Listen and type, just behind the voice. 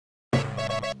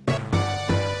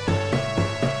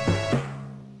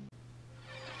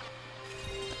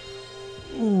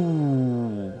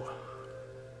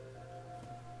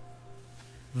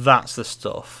That's the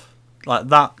stuff. Like,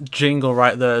 that jingle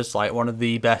right there is like one of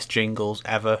the best jingles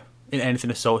ever in anything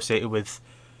associated with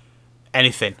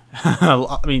anything.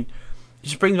 I mean, it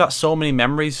just brings back so many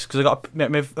memories, because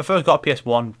I first got a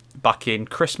PS1 back in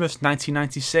Christmas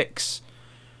 1996,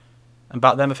 and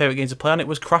back then my favourite game to play on it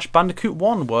was Crash Bandicoot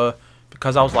 1, where,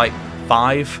 because I was like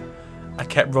 5, I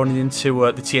kept running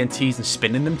into the TNTs and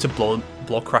spinning them to blow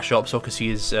Crash up so I could see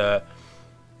his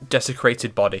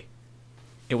desecrated body.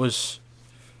 It was...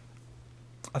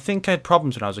 I think I had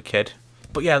problems when I was a kid.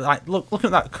 But yeah, like, looking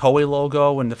at that Koei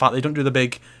logo and the fact they don't do the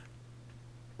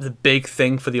big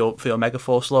thing for the Omega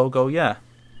Force logo, yeah,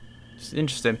 it's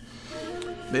interesting.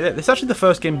 It's actually the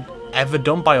first game ever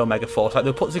done by Omega Force. Like, they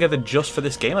were put together just for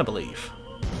this game, I believe.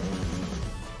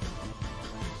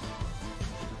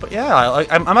 But yeah,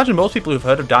 I imagine most people who've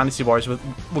heard of Dynasty Warriors will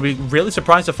be really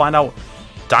surprised to find out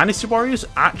Dynasty Warriors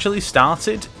actually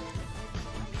started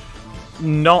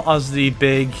not as the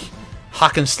big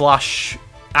hack and slash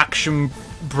action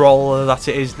brawler that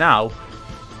it is now,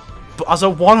 but as a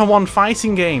one-on-one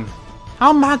fighting game.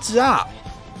 How mad's that?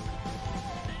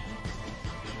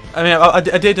 I mean, I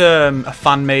did a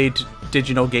fan-made Did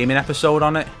You Know Gaming episode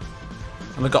on it,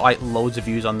 and we got like loads of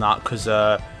views on that, because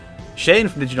Shane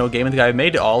from Did You Know Gaming, the guy who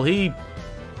made it all, he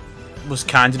was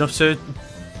kind enough to...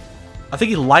 I think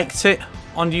he liked it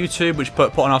on YouTube, which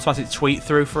put an automatic tweet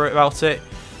through for it about it.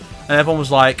 And everyone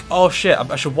was like, oh shit,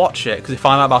 I should watch it, because he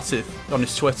found out about it on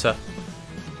his Twitter.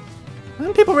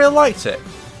 And people really liked it.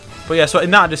 But yeah, so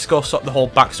in that I discussed the whole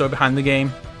backstory behind the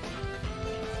game.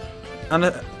 And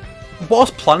what I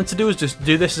was planning to do was just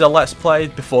do this as a Let's Play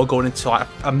before going into like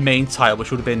a main title,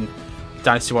 which would have been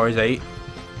Dynasty Warriors 8.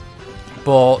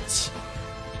 But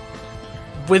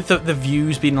with the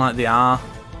views being like they are,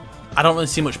 I don't really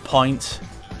see much point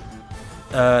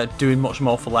doing much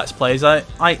more for Let's Plays.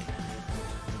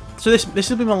 So this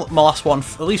will be my last one,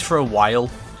 at least for a while.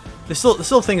 There's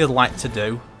still things I'd like to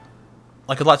do.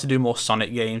 Like, I'd like to do more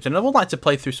Sonic games, and I would like to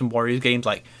play through some Warriors games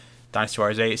like Dynasty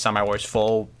Warriors 8, Samurai Warriors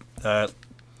 4,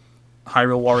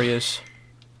 Hyrule Warriors.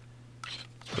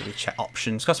 Quickly check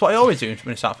options. That's what I always do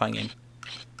when I start a fighting game.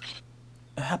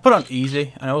 I put it on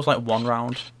easy, and I always like one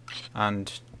round,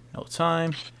 and no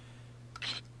time.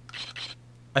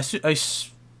 I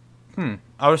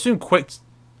would assume quick.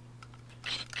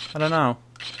 I don't know.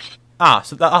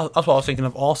 So that's what I was thinking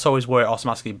of. Also, is where it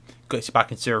automatically gets you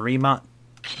back into a rematch.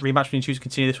 When you choose to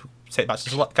continue this, take it back to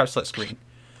select screen.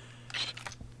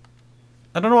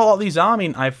 I don't know what a lot of these are. I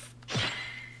mean, I've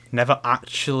never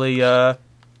actually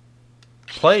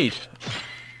played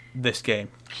this game.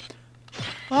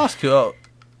 Oh, that's cool.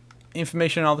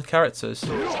 Information on all the characters.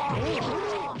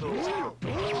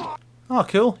 Oh,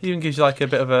 cool. Even gives you like a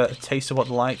bit of a taste of what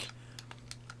they're like.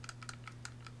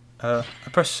 I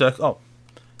press circle. Oh,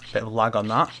 bit of lag on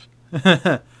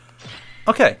that.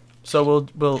 Okay, so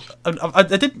I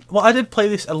did play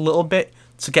this a little bit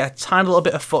to get a tiny little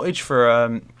bit of footage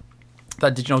for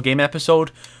that Did You Know Gaming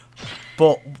episode,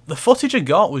 but the footage I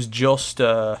got was just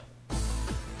yeah,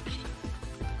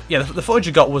 the footage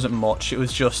I got wasn't much. It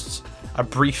was just a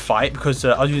brief fight because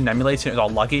I was using an emulator and it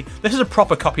was all laggy. This is a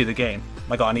proper copy of the game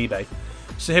I got on eBay.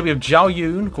 So here we have Zhao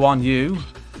Yun, Guan Yu,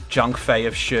 Zhang Fei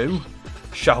of Shu,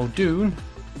 Xiao Dun,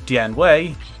 Dian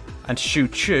Wei, and Shu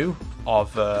Chu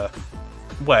of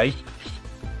Wei.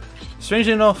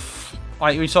 Strangely enough,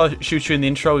 like we saw Shu Chu in the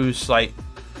intro, he was like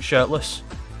shirtless.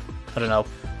 I don't know.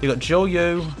 You got Zhou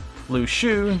Yu, Lu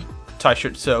Xun, Tai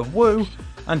Shutsu of Wu,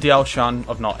 and Diao Shan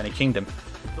of Not Any Kingdom.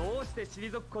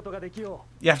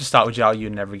 You have to start with Zhao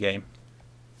Yun in every game.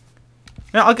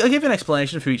 Now, I'll give you an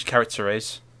explanation of who each character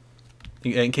is,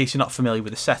 in case you're not familiar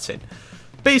with the setting.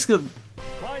 Basically,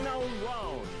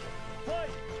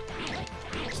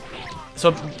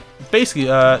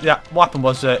 yeah, what happened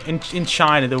was in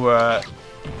China they were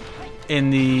in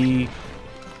the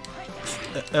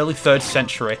early 3rd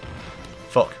century.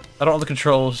 Fuck, I don't know the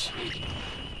controls.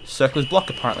 Circle is block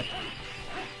apparently.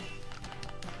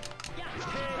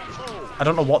 I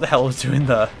don't know what the hell I was doing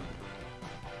there.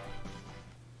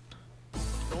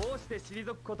 That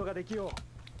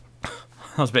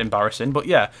was a bit embarrassing, but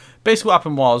yeah. Basically what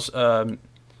happened was,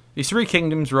 these 3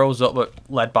 kingdoms rose up,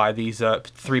 led by these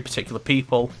 3 particular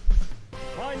people.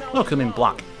 Look, them in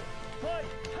black.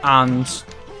 And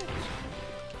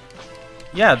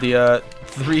yeah, the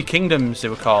 3 kingdoms they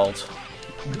were called,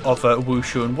 of Wu,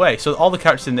 Shu, and Wei. So all the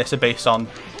characters in this are based on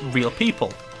real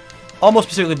people. Almost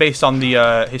specifically based on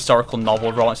the historical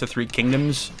novel Romance of the 3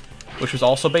 Kingdoms, which was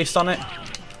also based on it.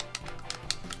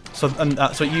 So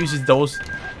so it uses those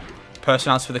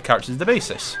personalities for the characters as the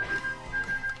basis.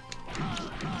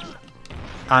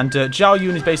 And Zhao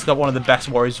Yun is basically one of the best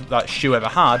warriors that Shu ever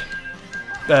had.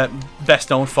 best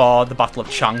known for the Battle of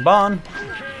Changban,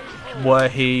 where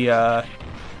he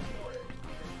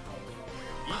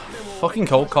fucking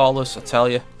cold callers, I tell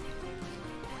you.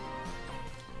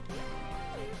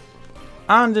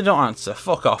 And they don't answer.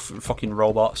 Fuck off, fucking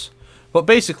robots. But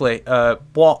basically,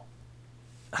 what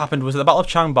happened was at the Battle of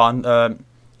Changban,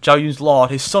 Zhao Yun's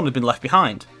lord, his son, had been left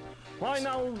behind.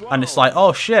 And it's like,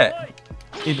 oh shit.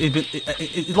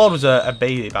 His lord was a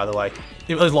baby, by the way.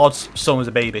 His lord's son was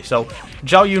a baby. So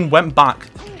Zhao Yun went back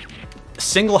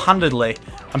single-handedly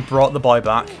and brought the boy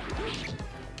back.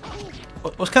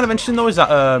 What's kind of interesting though is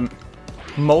that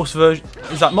most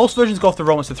versions go off the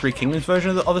Romance of the Three Kingdoms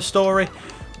version of the story,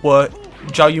 where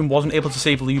Zhao Yun wasn't able to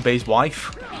save Liu Bei's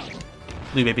wife.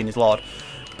 Liu Bei being his lord.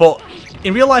 But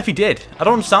in real life he did. I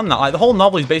don't understand that. Like, the whole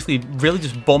novel is basically really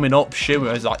just bumming up Shu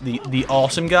as like the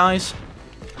awesome guys.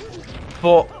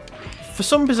 But for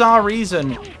some bizarre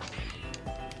reason,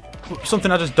 something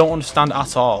I just don't understand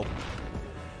at all,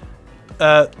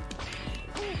 like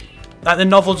the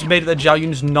novel just made it that Zhao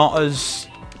Yun's not as...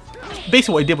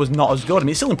 Basically what he did was not as good. I mean,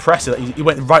 it's still impressive that he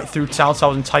went right through Cao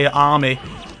Cao's entire army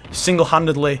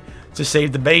single-handedly to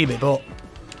save the baby, but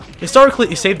historically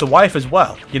he saved the wife as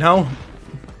well, you know?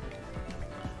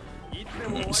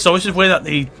 So it's just weird that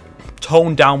they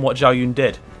toned down what Zhao Yun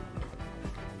did.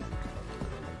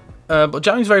 But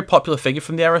Zhao Yun's a very popular figure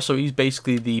from the era, so he's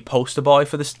basically the poster boy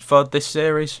for this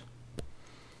series.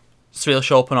 So he'll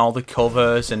show up on all the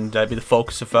covers and be the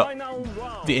focus of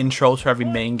the intros for every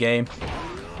main game.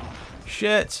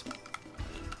 Shit.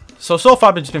 So far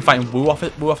I've just been fighting Wu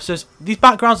officers. These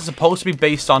backgrounds are supposed to be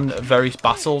based on various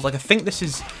battles. Like, I think this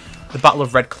is the Battle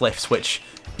of Red Cliffs, which...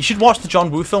 You should watch the John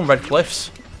Woo film, Red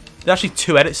Cliffs. There's actually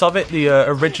 2 edits of it. The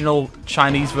original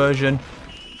Chinese version,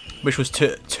 which was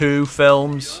two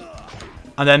films.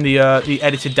 And then the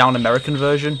edited down American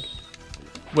version,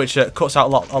 which cuts out a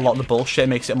lot of the bullshit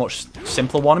and makes it a much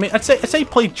simpler one. I mean, I'd say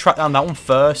probably track down that one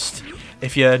first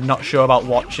if you're not sure about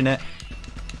watching it.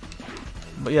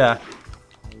 But yeah.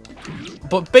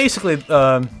 But basically,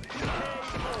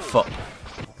 fuck.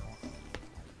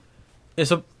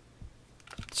 It's a...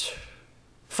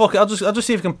 Fuck it, I'll just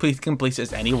see if I can complete it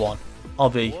as anyone. I'll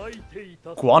be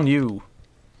Guan Yu.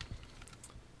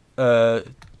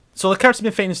 So the characters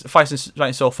have been fighting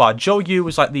so far. Zhou Yu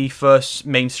was like the first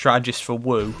main strategist for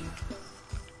Wu.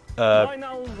 And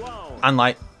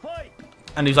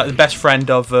he's like the best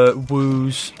friend of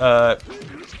Wu's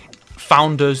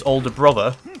founder's older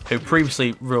brother, who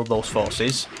previously ruled those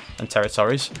forces and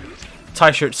territories.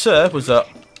 Tai Shi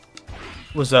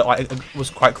was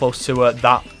quite close to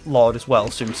that lord as well,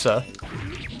 Sun Ce.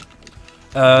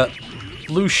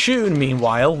 Lu Xun,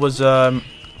 meanwhile, was oh,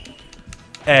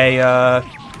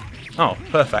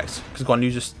 perfect, because Guan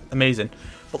Yu's just amazing.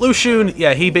 But Lu Xun,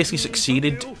 yeah, he basically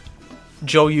succeeded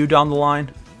Zhou Yu down the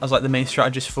line as like the main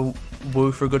strategist for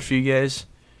Wu for a good few years.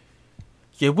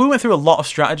 Yeah, Wu went through a lot of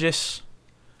strategists.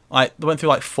 Like, they went through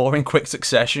like 4 in quick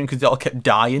succession because they all kept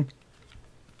dying.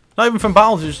 Not even from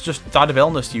battles, just died of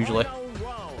illness usually. So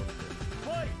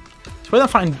where did I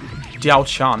find Diao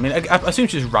Chan? I mean, I assume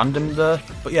she's random there,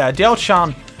 but yeah, Diao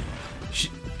Chan.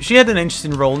 She had an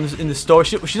interesting role in the story.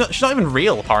 She's not even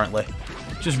real, apparently.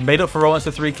 She just made up for Romance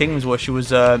of the Three Kingdoms, where she was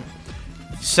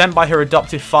sent by her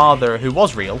adoptive father, who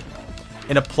was real,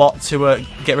 in a plot to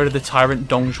get rid of the tyrant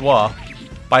Dong Zhuo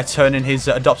by turning his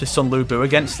adopted son Lu Bu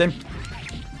against him.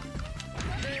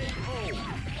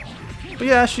 But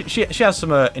yeah, she has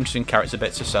some interesting character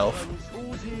bits herself.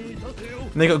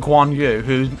 And they got Guan Yu,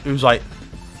 who's like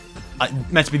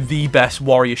meant to be the best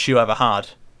warrior Shu ever had.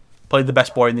 Probably the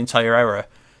best warrior in the entire era.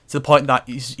 To the point that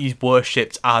he's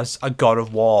worshipped as a god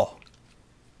of war.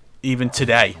 Even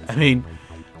today. I mean,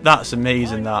 that's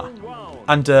amazing, that.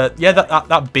 And yeah,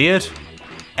 that beard.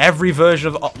 Every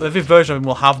version of him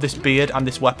will have this beard and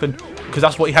this weapon, because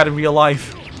that's what he had in real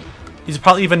life. He's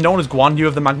apparently even known as Guan Yu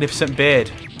of the Magnificent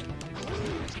Beard.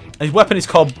 And his weapon is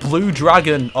called Blue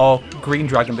Dragon or Green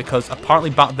Dragon, because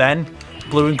apparently back then,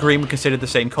 blue and green were considered the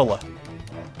same colour.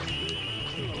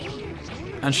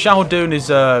 And Xiahou Dun is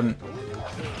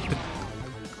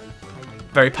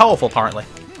very powerful, apparently.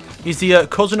 He's the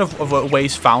cousin of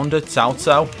Wei's founder, Cao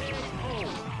Cao.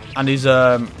 And he's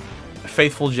a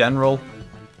faithful general.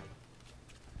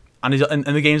 And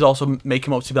the games also make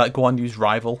him up to be like Guan Yu's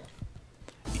rival.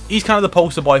 He's kind of the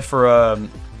poster boy for...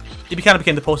 he kind of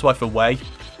became the poster boy for Wei,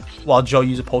 while Zhou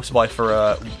Yu's a poster boy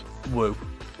for Wu.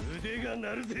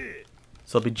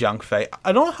 So it'll be Zhang Fei.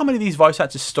 I don't know how many of these voice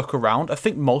actors stuck around. I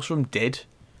think most of them did.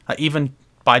 Even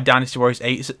by Dynasty Warriors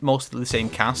 8, it's mostly the same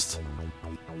cast.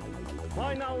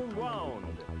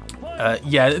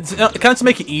 Yeah, it's, kind of to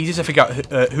make it easier to figure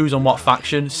out who's on what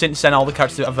faction. Since then, all the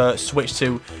characters have switched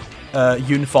to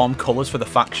uniform colours for the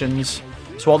factions.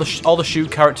 So all the Shu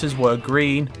characters were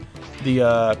green,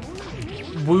 the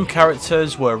Wu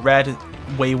characters were red,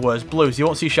 Wei was blue. So you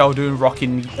won't see Xiaodun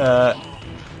rocking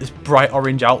this bright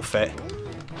orange outfit.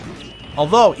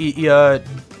 Although he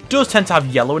does tend to have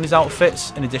yellow in his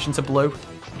outfits in addition to blue.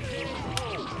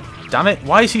 Damn it!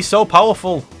 Why is he so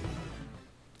powerful?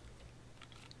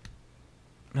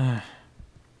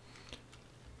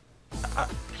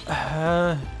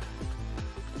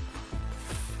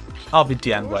 I'll be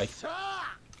Dianwei.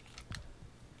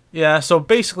 Yeah, so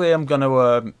basically I'm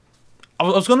gonna I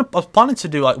was planning to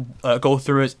do like go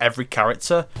through as every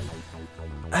character.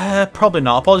 Probably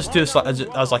not. I'll probably just do this like,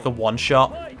 as like a one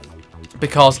shot,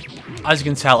 because as you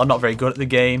can tell I'm not very good at the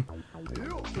game.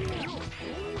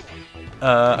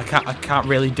 I can't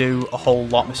really do a whole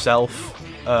lot myself.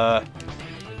 I'm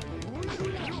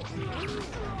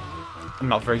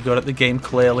not very good at the game,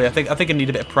 clearly. I think I need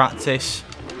a bit of practice.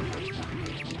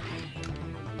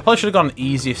 I probably should have gone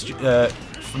easiest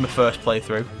from the first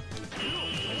playthrough.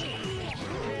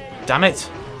 Damn it!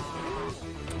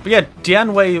 But yeah,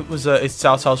 Dianwei was is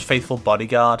Cao Cao's faithful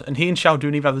bodyguard, and he and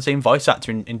Xiaodun even have the same voice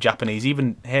actor in Japanese,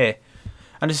 even here.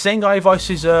 And the same guy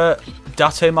voices Date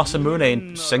Masamune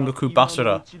in Sengoku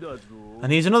Basara.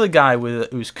 And he's another guy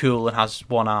who's cool and has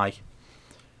one eye.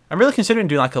 I'm really considering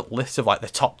doing like a list of like the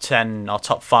top 10 or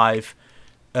top 5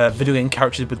 video game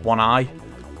characters with one eye.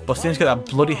 But since I get that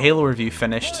bloody Halo review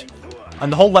finished,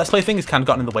 and the whole Let's Play thing has kind of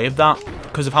gotten in the way of that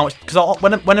because of how much. Because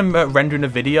when I'm rendering a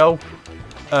video,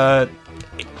 the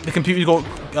computer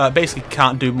basically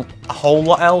can't do a whole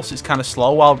lot else. It's kind of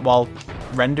slow while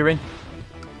rendering.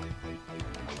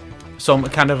 So I'm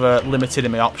kind of limited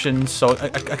in my options. So I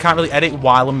can't really edit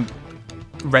while I'm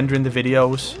rendering the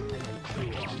videos.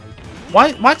 Why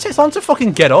it takes long to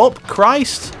fucking get up?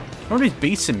 Christ! Nobody's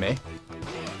beating me.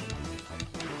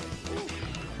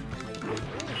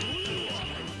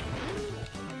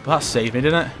 Well, that saved me,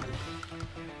 didn't it?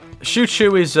 Shu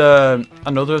Chu is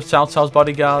another of Cao Cao's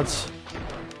bodyguards.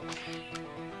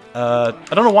 I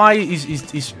don't know why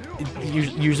he's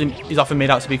often made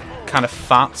out to be kind of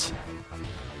fat.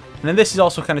 And then this is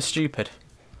also kind of stupid.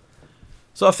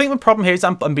 So I think the problem here is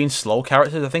I'm being slow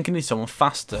characters. I think I need someone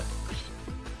faster.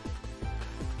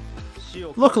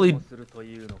 Luckily,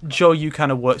 Zhou Yu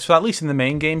kind of works for that, at least in the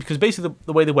main game, because basically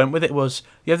the way they went with it was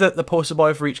you have the poster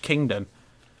boy for each kingdom,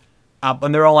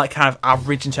 and they're all like kind of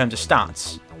average in terms of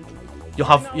stats. You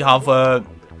have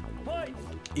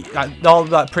all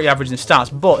that pretty average in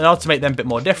stats, but in order to make them a bit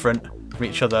more different from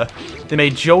each other, they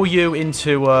made Zhou Yu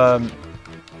into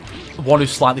one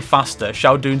who's slightly faster,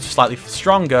 Xiaodun's slightly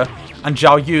stronger, and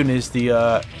Zhao Yun is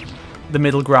the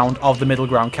middle ground of the middle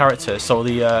ground characters. So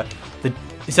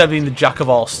instead of being the jack of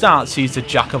all stats, he's the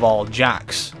jack of all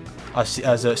jacks, as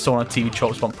someone on TV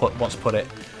Tropes once put it.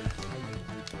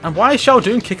 And why is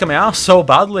Xiaodun kicking my ass so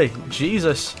badly?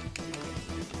 Jesus.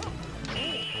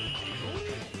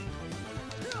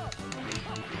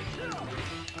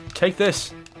 Take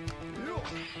this.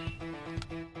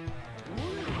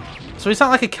 So is that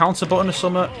like a counter button or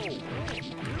something?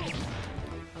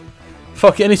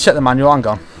 Fuck it, I need to check the manual, hang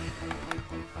on.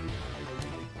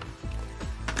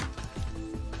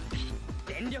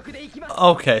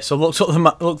 Okay, so look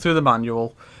through the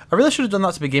manual. I really should have done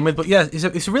that to begin with, but yeah,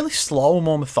 it's really slow,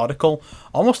 more methodical.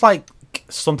 Almost like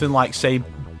something like, say,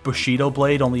 Bushido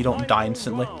Blade, only you don't die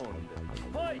instantly.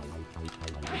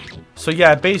 So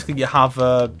yeah, basically you have...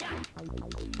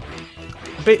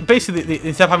 basically,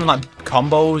 instead of having like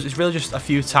combos, it's really just a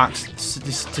few attacks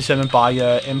determined by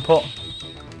input.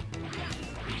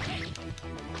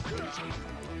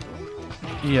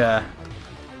 Yeah.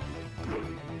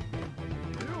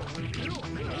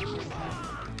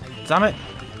 Damn it.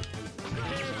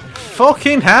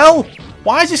 Fucking hell!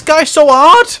 Why is this guy so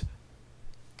hard?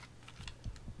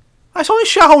 It's only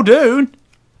Xiaodun.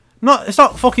 It's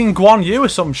not fucking Guan Yu or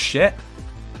some shit.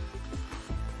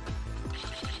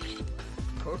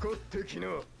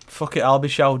 Fuck it, I'll be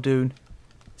Xiaodun.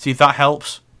 See if that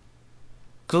helps.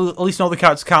 Because at least no other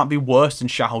characters can't be worse than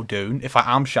Xiaodun if I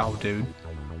am Xiaodun.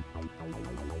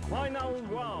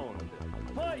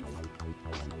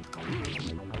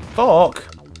 Fuck.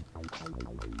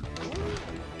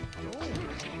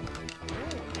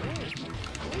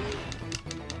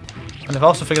 And I've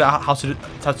also figured out how to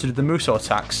do the Muso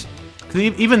attacks. Because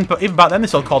even back then they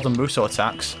still called them Muso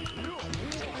attacks.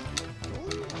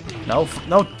 No,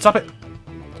 no, stop it.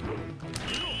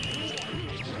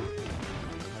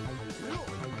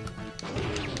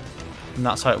 And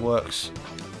that's how it works.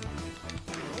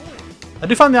 I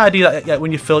do find the idea that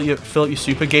when you fill your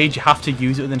super gauge, you have to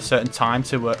use it within a certain time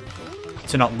to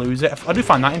not lose it. I do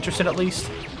find that interesting, at least.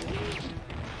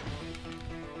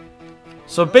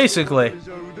 So basically,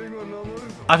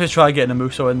 I have to try getting a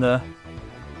Muso in there.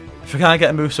 If I can't get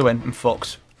a Muso in, I'm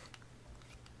fucked.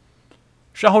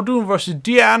 Xiahou versus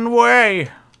Dian Wei.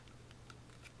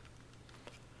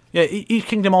 Yeah, each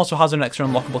kingdom also has an extra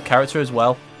unlockable character as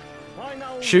well.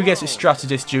 Shu gets its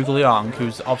strategist Zhuge Liang,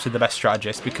 who's obviously the best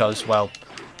strategist because, well,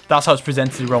 that's how it's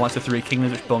presented in Romance of the Three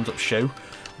Kingdoms, which bums up Shu.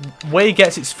 Wei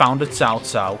gets its founder Cao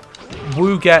Cao.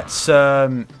 Wu gets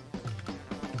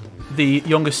the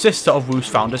younger sister of Wu's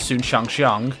founder, Sun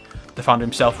Shangxiang. The founder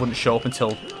himself wouldn't show up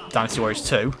until Dynasty Warriors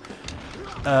 2. You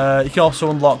can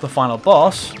also unlock the final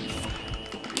boss.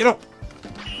 Get up!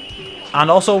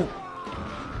 And also,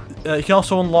 you can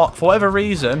also unlock, for whatever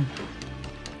reason,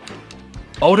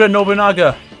 Oda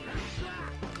Nobunaga.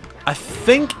 I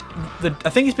think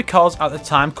it's because at the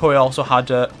time Koei also had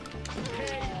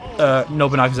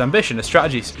Nobunaga's Ambition, a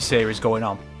strategy series going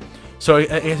on. So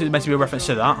it's meant to be a reference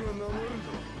to that.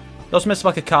 It's also meant to be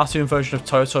like a cartoon version of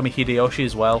Toyotomi Hideyoshi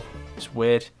as well. It's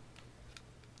weird.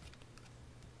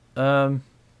 Yeah.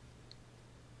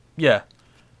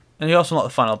 And you also unlock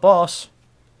the final boss,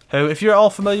 who, if you're all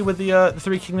familiar with the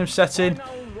Three Kingdoms setting,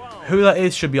 who that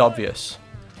is should be obvious.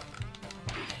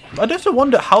 But I do have to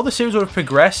wonder how the series would have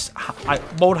progressed. What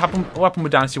would happen? What happened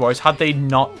with Dynasty Warriors had they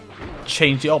not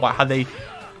changed it up? Like, had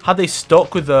they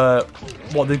stuck with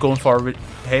what they're going for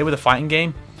here with the fighting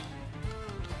game?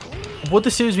 Would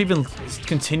the series have even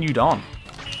continued on?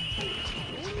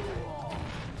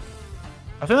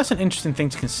 I think that's an interesting thing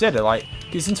to consider. Like,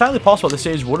 it's entirely possible the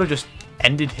series would have just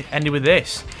ended with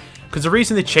this, because the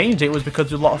reason they changed it was because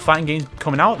there were a lot of fighting games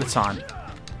coming out at the time.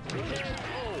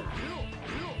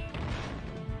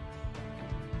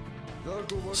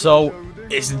 So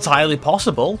it's entirely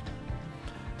possible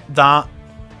that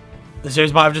the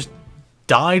series might have just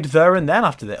died there and then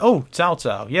after that. Oh, Cao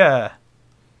Cao, yeah.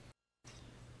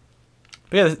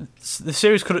 But yeah, the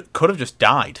series could have just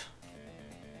died.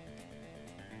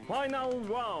 Final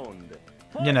round.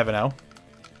 You never know.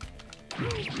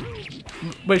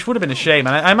 Which would have been a shame,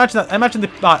 and I imagine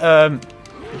that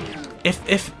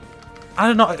if I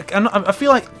don't know, I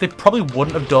feel like they probably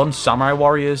wouldn't have done Samurai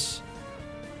Warriors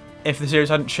if the series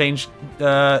hadn't changed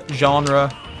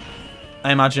genre.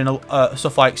 I imagine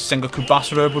stuff like Sengoku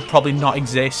Basara would probably not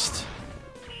exist.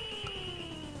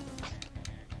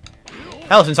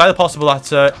 Hell, it's entirely possible that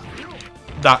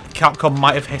that Capcom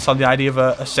might have hit on the idea of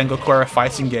a Sengoku era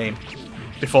fighting game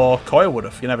before Koei would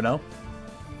have. You never know.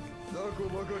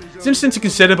 It's interesting to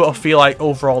consider, but I feel like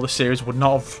overall the series would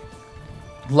not have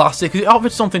lasted because it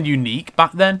offered something unique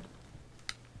back then.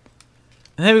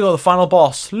 And here we go, the final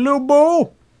boss, Lu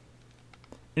Bu.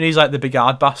 And he's like the big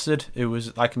hard bastard who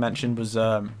was, like I mentioned, was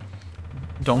Dong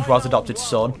Zhua's adopted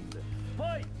son.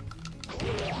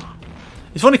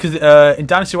 It's funny because in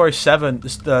Dynasty Warriors 7,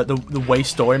 the Wei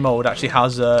story mode actually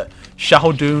has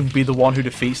Xiahou Dun be the one who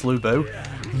defeats Lu Bu.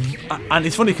 And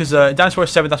it's funny because in Dynasty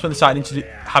Warriors 7, that's when they started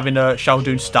having Xiahou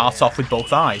Dun start off with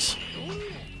both eyes.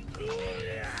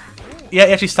 Yeah,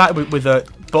 he actually started with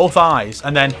both eyes,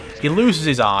 and then he loses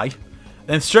his eye,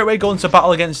 then straight away goes into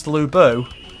battle against Lu Bu,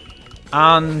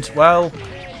 and, well,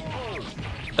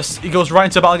 he goes right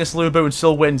into battle against Lu Bu and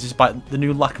still wins despite the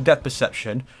new lack of depth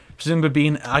perception, presumably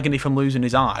being agony from losing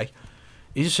his eye.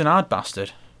 He's just an hard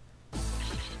bastard.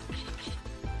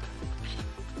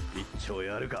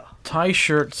 Tie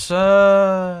shirts,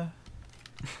 we'll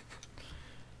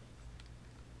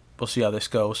see how this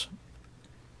goes.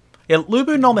 Yeah, Lu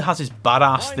Bu normally has his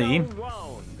badass theme,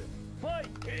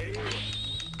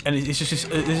 and it's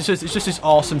just this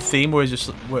awesome theme where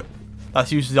that's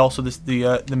usually also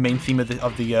the main theme of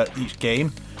each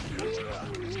game.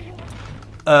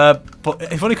 But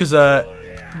it's funny because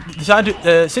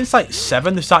since like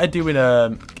 7 they started doing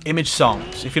image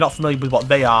songs. If you're not familiar with what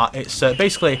they are, it's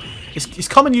basically it's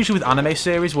common usually with anime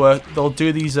series where they'll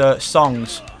do these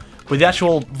songs with the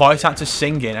actual voice actors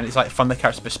singing, and it's like from the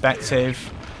character's perspective.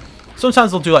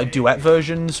 Sometimes they'll do like duet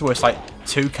versions where it's like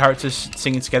two characters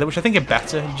singing together, which I think are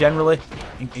better generally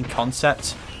in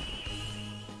concept.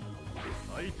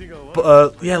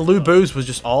 But yeah, Lu Bu's was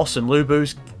just awesome. Lu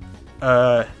Bu's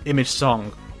image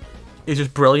song is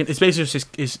just brilliant. It's basically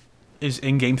just his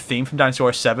in-game theme from Dynasty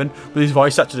Warriors 7 with his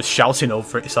voice actor just shouting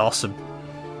over it. It's awesome.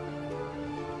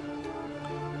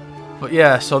 But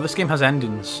yeah, so this game has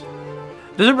endings.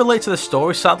 Doesn't relate to the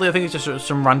story, sadly. I think it's just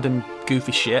some random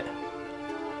goofy shit.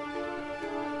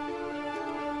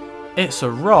 It's a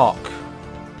rock.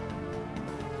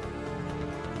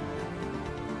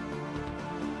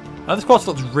 This quality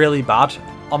looks really bad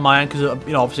on my end because,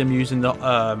 you know, obviously I'm using the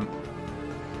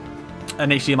an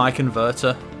HDMI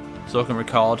converter so I can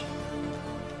record.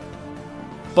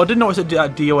 But I did notice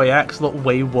that DOAX looked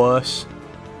way worse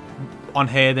on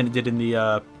here than it did in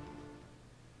the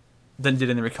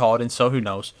recording. So who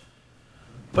knows?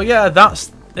 But yeah,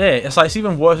 that's it. It's like it's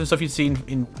even worse than stuff you'd seen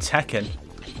in Tekken.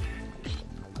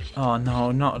 Oh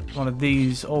no, not one of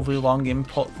these overly long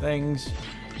input things.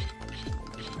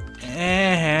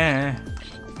 I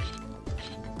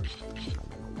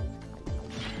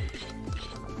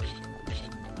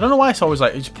don't know why it's always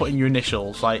like just putting your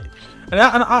initials, like, and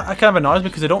I kind of annoys me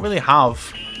because I don't really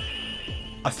have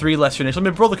a 3 letter initial.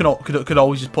 My brother could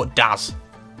always just put Daz.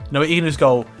 No, he can just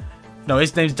go. No,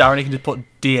 his name's Darren. He can just put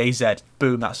DAZ.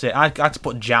 Boom, that's it. I had to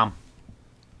put Jam.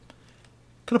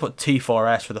 Could have put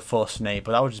T4S for the first name,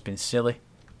 but that would have just been silly.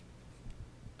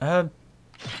 I'm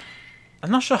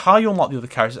not sure how you unlock the other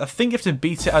characters. I think you have to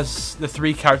beat it as the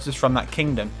 3 characters from that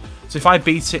kingdom. So if I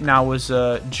beat it now as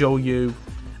Zhou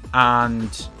and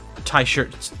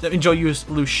Zhou as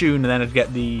Lu Xun, and then I'd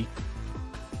get the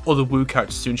other Wu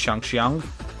characters soon, Xiang.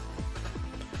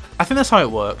 I think that's how it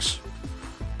works.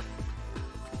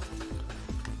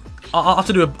 I'll have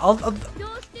to do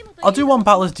I'll do one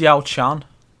battle as Diao Chan,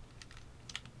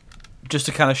 just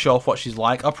to kind of show off what she's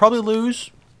like. I'll probably lose,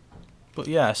 but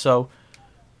yeah. So,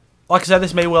 like I said,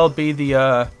 this may well be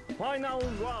the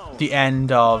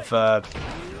end of.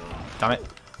 Damn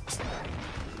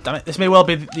it! This may well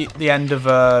be the end of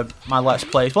my Let's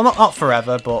Plays. Well, not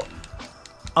forever, but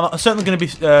I'm certainly going to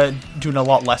be doing a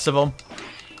lot less of them,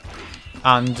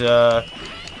 and.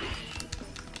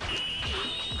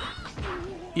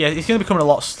 Yeah, it's going to become a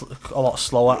lot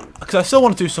slower because I still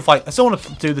want to do stuff like I still want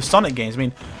to do the Sonic games. I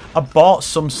mean, I bought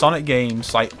some Sonic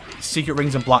games like Secret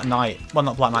Rings and Black Knight. Well,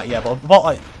 not Black Knight, yeah, but I bought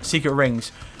like Secret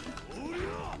Rings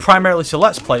primarily to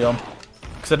Let's Play them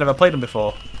because I'd never played them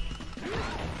before.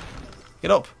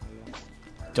 Get up,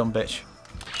 dumb bitch.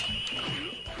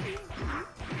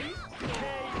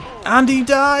 And he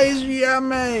dies, yeah,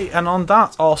 mate. And on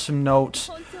that awesome note,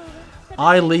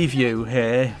 I leave you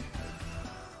here.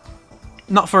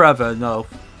 Not forever, no.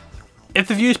 If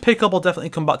the views pick up, I'll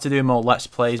definitely come back to doing more Let's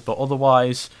Plays, but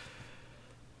otherwise,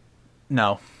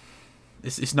 no.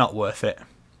 It's not worth it.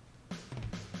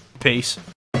 Peace.